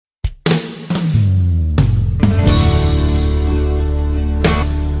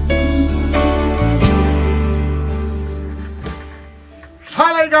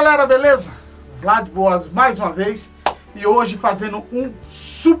galera, beleza? Vlad Boas mais uma vez. E hoje fazendo um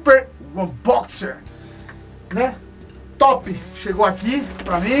super unboxer, né? Top, chegou aqui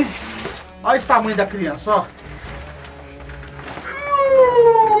pra mim. Olha o tamanho da criança, ó.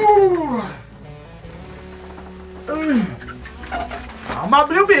 Vamos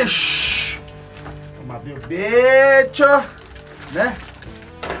abrir o bicho. Vamos abrir o bicho, né?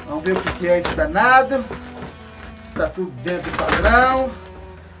 Vamos ver o que é esse danado. Está tudo dentro do padrão.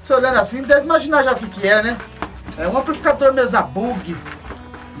 Se olhando assim, deve imaginar já o que é, né? É um amplificador mesa bug,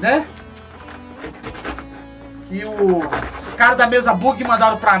 né? Que os caras da mesa bug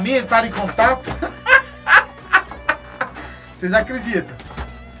mandaram pra mim, entraram em contato. Vocês acreditam?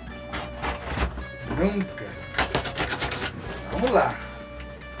 Nunca. Vamos lá.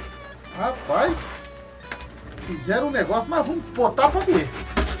 Rapaz, fizeram um negócio, mas vamos botar pra ver.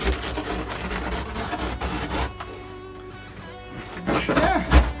 Deixa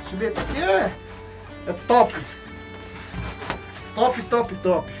eu ver, aqui é top. Top, top,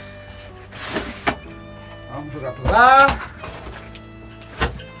 top. Vamos jogar pra lá.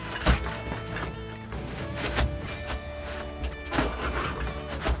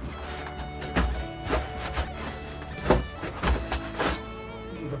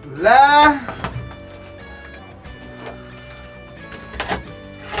 Joga pra lá.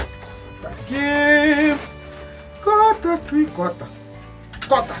 Aqui. Corta aqui, corta.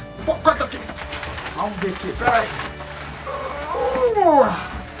 Corta, corta aqui. Vamos ver aqui, peraí.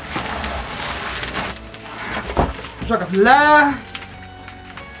 Joga lá.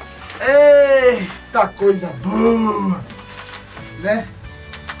 Eita, coisa boa, né?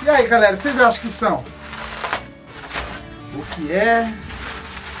 E aí, galera, o que vocês acham que são? O que é?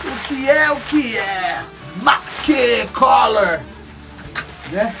 O que é? O que é? Mackie Color,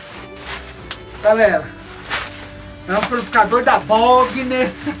 né? Galera, é um amplificador da Bogner.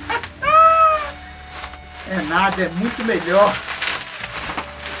 É nada, é muito melhor.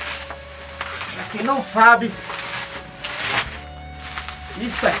 Pra quem não sabe,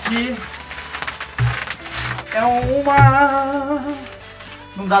 isso aqui é uma...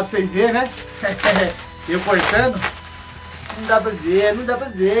 Não dá pra vocês verem, né? Eu cortando. Não dá pra ver, não dá pra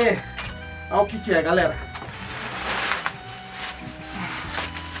ver. Olha o que é, galera.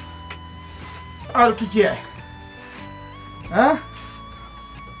 Olha o que é. Hã?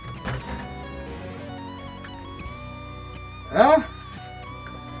 Hã?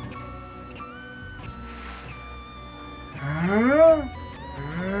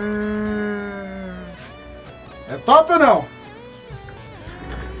 É top ou não?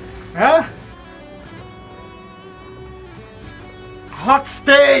 Hã?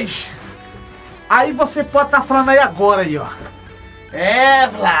 Rockstage. Aí você pode estar falando aí agora aí, ó. É,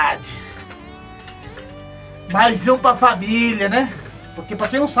 Vlad. Mais um pra família, né? Porque pra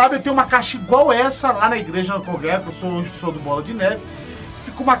quem não sabe, eu tenho uma caixa igual essa lá na igreja no Congrego, que eu sou hoje sou do Bola de Neve.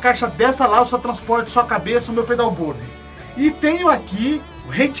 Fica uma caixa dessa lá, eu só transporto sua cabeça, o meu pedalboard. E tenho aqui o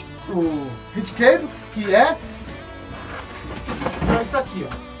head cable, que é isso aqui,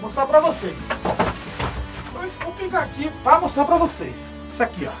 ó. Vou mostrar pra vocês. Vou pegar aqui pra mostrar pra vocês. Isso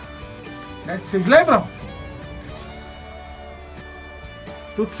aqui, ó. Né? Vocês lembram?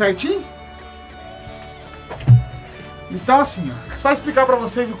 Tudo certinho? Então assim, ó, só explicar pra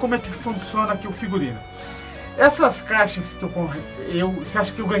vocês como é que funciona aqui o figurino. Essas caixas que você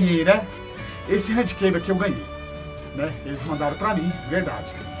acha que eu ganhei, né? Esse handcap aqui eu ganhei, né? Eles mandaram pra mim,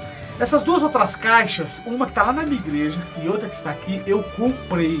 verdade. Essas duas outras caixas, uma que tá lá na minha igreja e outra que está aqui, eu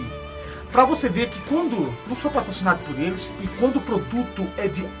comprei. Pra você ver que quando, não sou patrocinado por eles, e quando o produto é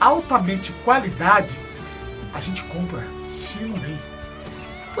de altamente qualidade, a gente compra, se não vem.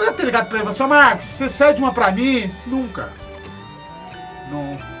 Podia ter ligado pra ele e falado assim, Marcos, você cede uma pra mim? Nunca.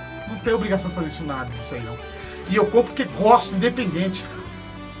 Não tenho obrigação de fazer isso nada disso aí não. E eu compro porque gosto, independente.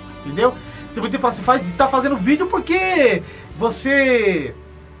 Entendeu? Você podia falar assim, tá fazendo vídeo porque você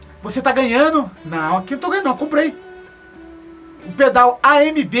tá ganhando. Não, aqui eu não tô ganhando não, comprei. O pedal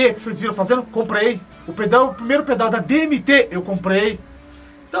AMB que vocês viram fazendo, comprei. O primeiro pedal da DMT, eu comprei.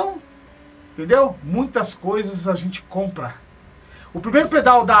 Então, entendeu? Muitas coisas a gente compra. O primeiro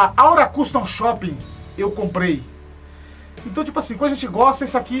pedal da Aura Custom Shopping eu comprei. Então, tipo assim, quando a gente gosta,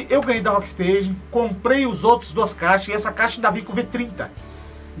 esse aqui eu ganhei da Rockstage. Comprei os outros duas caixas. E essa caixa ainda vem com V30,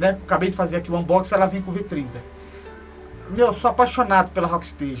 né? Acabei de fazer aqui o unboxing, ela vem com V30. Meu, eu sou apaixonado pela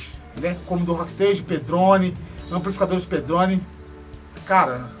Rockstage, né? Como do Rockstage, Pedrone, amplificadores Pedrone.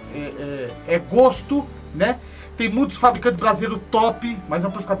 Cara, é gosto, né? Tem muitos fabricantes brasileiros top, mas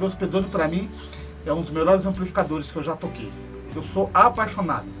amplificadores Pedrone pra mim é um dos melhores amplificadores que eu já toquei. Eu sou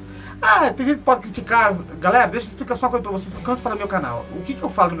apaixonado. Ah, tem gente que pode criticar. Galera, deixa eu explicar só uma coisa pra vocês, que eu canso de falar no meu canal. O que eu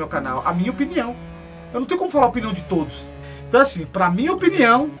falo no meu canal? A minha opinião. Eu não tenho como falar a opinião de todos. Então assim, pra minha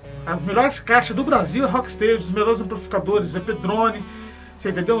opinião, as melhores caixas do Brasil é Rockstage, os melhores amplificadores é Pedrone, você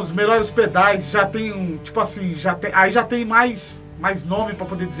entendeu? Os melhores pedais, já tem, tipo assim, aí já tem mais nome pra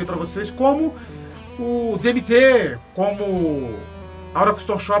poder dizer pra vocês, como o DMT, como a Aura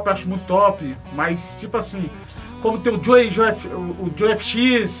Custom Shop, eu acho muito top, mas tipo assim, como tem o Joe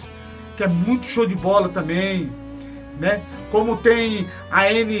FX, que é muito show de bola também, né? Como tem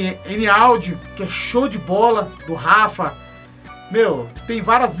a N Audio, que é show de bola, do Rafa. Meu, tem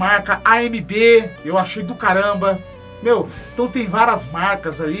várias marcas, AMB, eu achei do caramba. Meu, então tem várias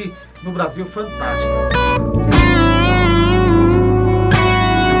marcas aí no Brasil fantásticas.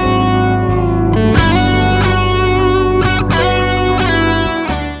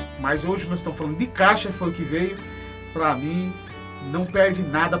 Mas hoje nós estamos falando de caixa, que foi o que veio. Pra mim, não perde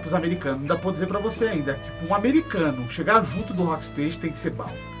nada pros americanos. Ainda pode dizer pra você ainda, que um americano chegar junto do Rockstage tem que ser bom.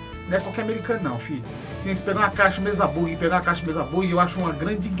 Não é qualquer americano não, filho. Que nem se pegar uma caixa Mesa Bug, eu acho uma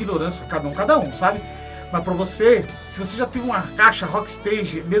grande ignorância, cada um, sabe? Mas pra você, se você já tem uma caixa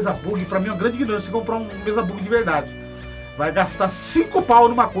Rockstage Mesa Bug, pra mim é uma grande ignorância você comprar um Mesa Bug de verdade. Vai gastar 5 pau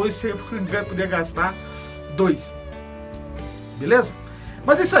numa coisa, você vai poder gastar 2. Beleza?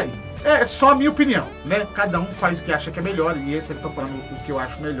 Mas é isso aí. É só a minha opinião, né? Cada um faz o que acha que é melhor. E esse eu tô falando o que eu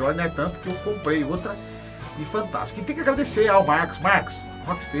acho melhor, né? Tanto que eu comprei outra e fantástico. E tem que agradecer ao Marcos,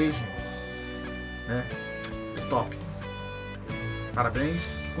 Rockstage, né? Top.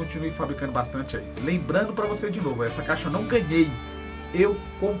 Parabéns, que continue fabricando bastante aí. Lembrando pra você de novo, essa caixa eu não ganhei, eu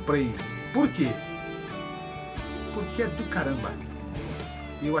comprei. Por quê? Porque é do caramba.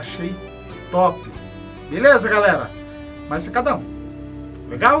 Eu achei top. Beleza, galera? Mas é cada um.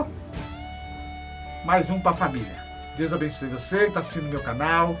 Legal? Mais um pra família. Deus abençoe você que tá assistindo meu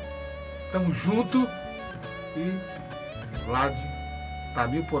canal. Tamo junto. E Vlad tá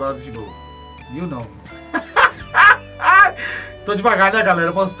 1000 por hora de novo. 1000 não. Tô devagar, né,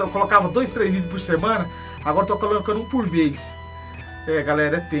 galera? Eu colocava 2, 3 vídeos por semana. Agora tô colocando um por mês. É,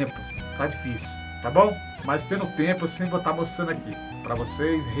 galera, é tempo. Tá difícil, tá bom? Mas tendo tempo, eu sempre vou estar mostrando aqui pra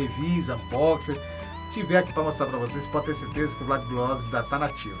vocês. Revisa, unboxing. Se tiver aqui pra mostrar pra vocês, pode ter certeza que o Vlad Blogs ainda tá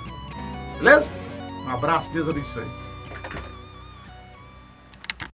nativo. Beleza? Um abraço, Deus abençoe.